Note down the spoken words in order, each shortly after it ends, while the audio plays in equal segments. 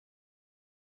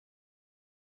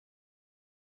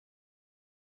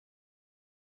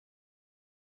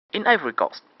In Ivory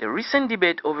Coast, the recent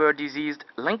debate over disease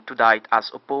linked to diet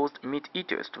has opposed meat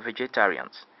eaters to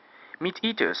vegetarians. Meat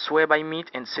eaters swear by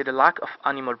meat and say the lack of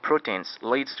animal proteins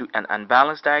leads to an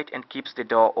unbalanced diet and keeps the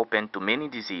door open to many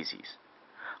diseases.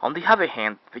 On the other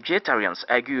hand, vegetarians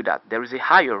argue that there is a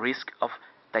higher risk of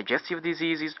digestive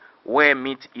diseases where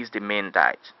meat is the main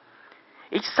diet.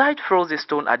 Each side throws a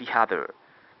stone at the other.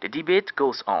 The debate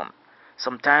goes on,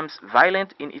 sometimes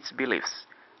violent in its beliefs,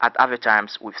 at other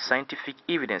times with scientific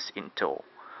evidence in tow.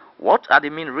 What are the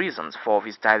main reasons for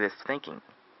this diverse thinking?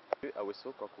 Je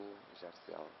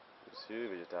suis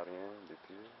végétarien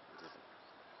depuis 10 ans.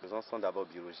 Les raisons sont d'abord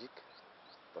biologiques,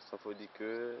 parce qu'il faut dire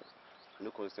que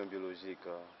nos conditions biologiques,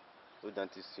 nos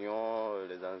dentitions,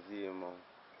 les enzymes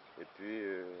et puis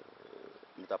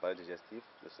notre appareil digestif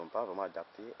ne sont pas vraiment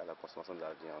adaptés à la consommation de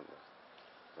la viande,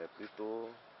 mais plutôt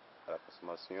à la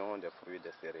consommation des fruits,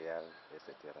 des céréales,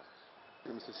 etc.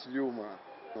 Je suis Selay,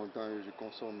 longtemps je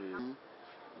consomme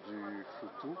du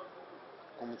foutou,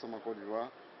 comme ça en Côte d'Ivoire,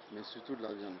 mais surtout de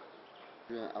la viande.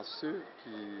 À ceux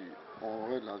qui ont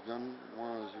horreur de la viande, moi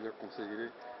je les conseillerais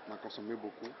d'en consommer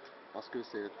beaucoup parce que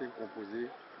c'est un composé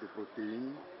de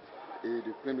protéines et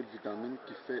de plein d'autres vitamines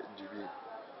qui fait du bien.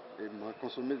 Et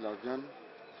consommer de la viande,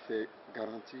 c'est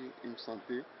garantir une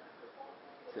santé,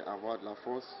 c'est avoir de la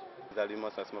force. Les aliments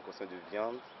essentiellement constitués de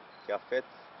viande qui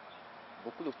affectent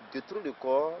beaucoup de trous de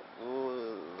corps, vous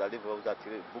allez vous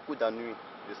attirer beaucoup d'ennuis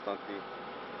de santé.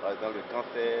 Par exemple le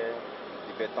cancer,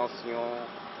 l'hypertension,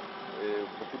 et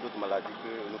beaucoup d'autres maladies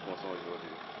que nous consommons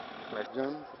aujourd'hui. La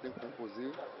viande, c'est un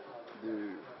composé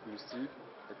de glucides,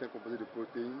 c'est un composé de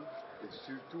protéines et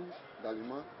surtout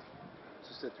d'aliments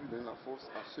susceptibles de donner la force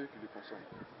à ceux qui le consomment.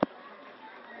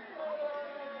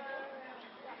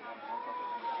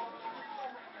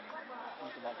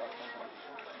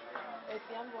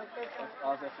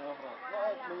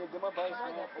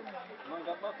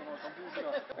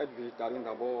 Être végétarien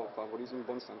d'abord favorise une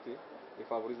bonne santé et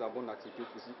favorise la bonne activité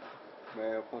physique.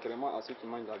 Mais contrairement à ceux qui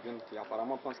mangent de la viande, qui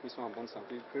apparemment pensent qu'ils sont en bonne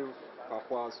santé, peuvent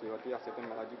parfois se heurter à certaines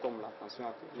maladies comme la tension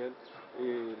artérielle et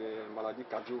les maladies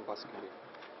cardiovasculaires.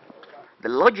 The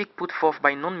logic put forth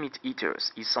by non-meat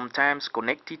eaters is sometimes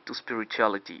connected to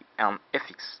spirituality and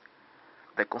ethics.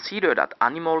 They consider that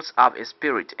animals have a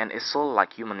spirit and a soul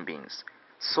like human beings,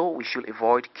 so we should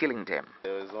avoid killing them.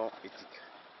 Des raisons éthiques.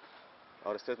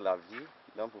 On respecte la vie,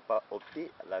 donc on ne peut pas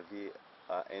opter la vie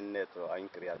à un être, à une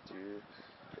créature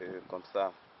comme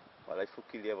ça. Voilà, il faut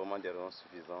qu'il y ait vraiment des raisons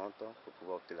suffisantes pour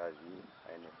pouvoir opter la vie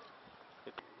à un être.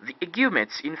 The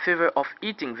arguments in favor of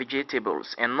eating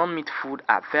vegetables and non-meat food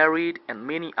are varied and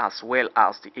many, as well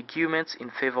as the arguments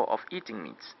in favor of eating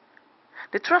meat.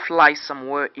 The truth lies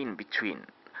somewhere in between.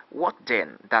 What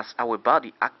then does our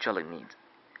body actually need?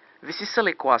 This is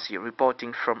Selay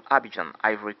reporting from Abidjan,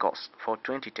 Ivory Coast for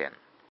 2010.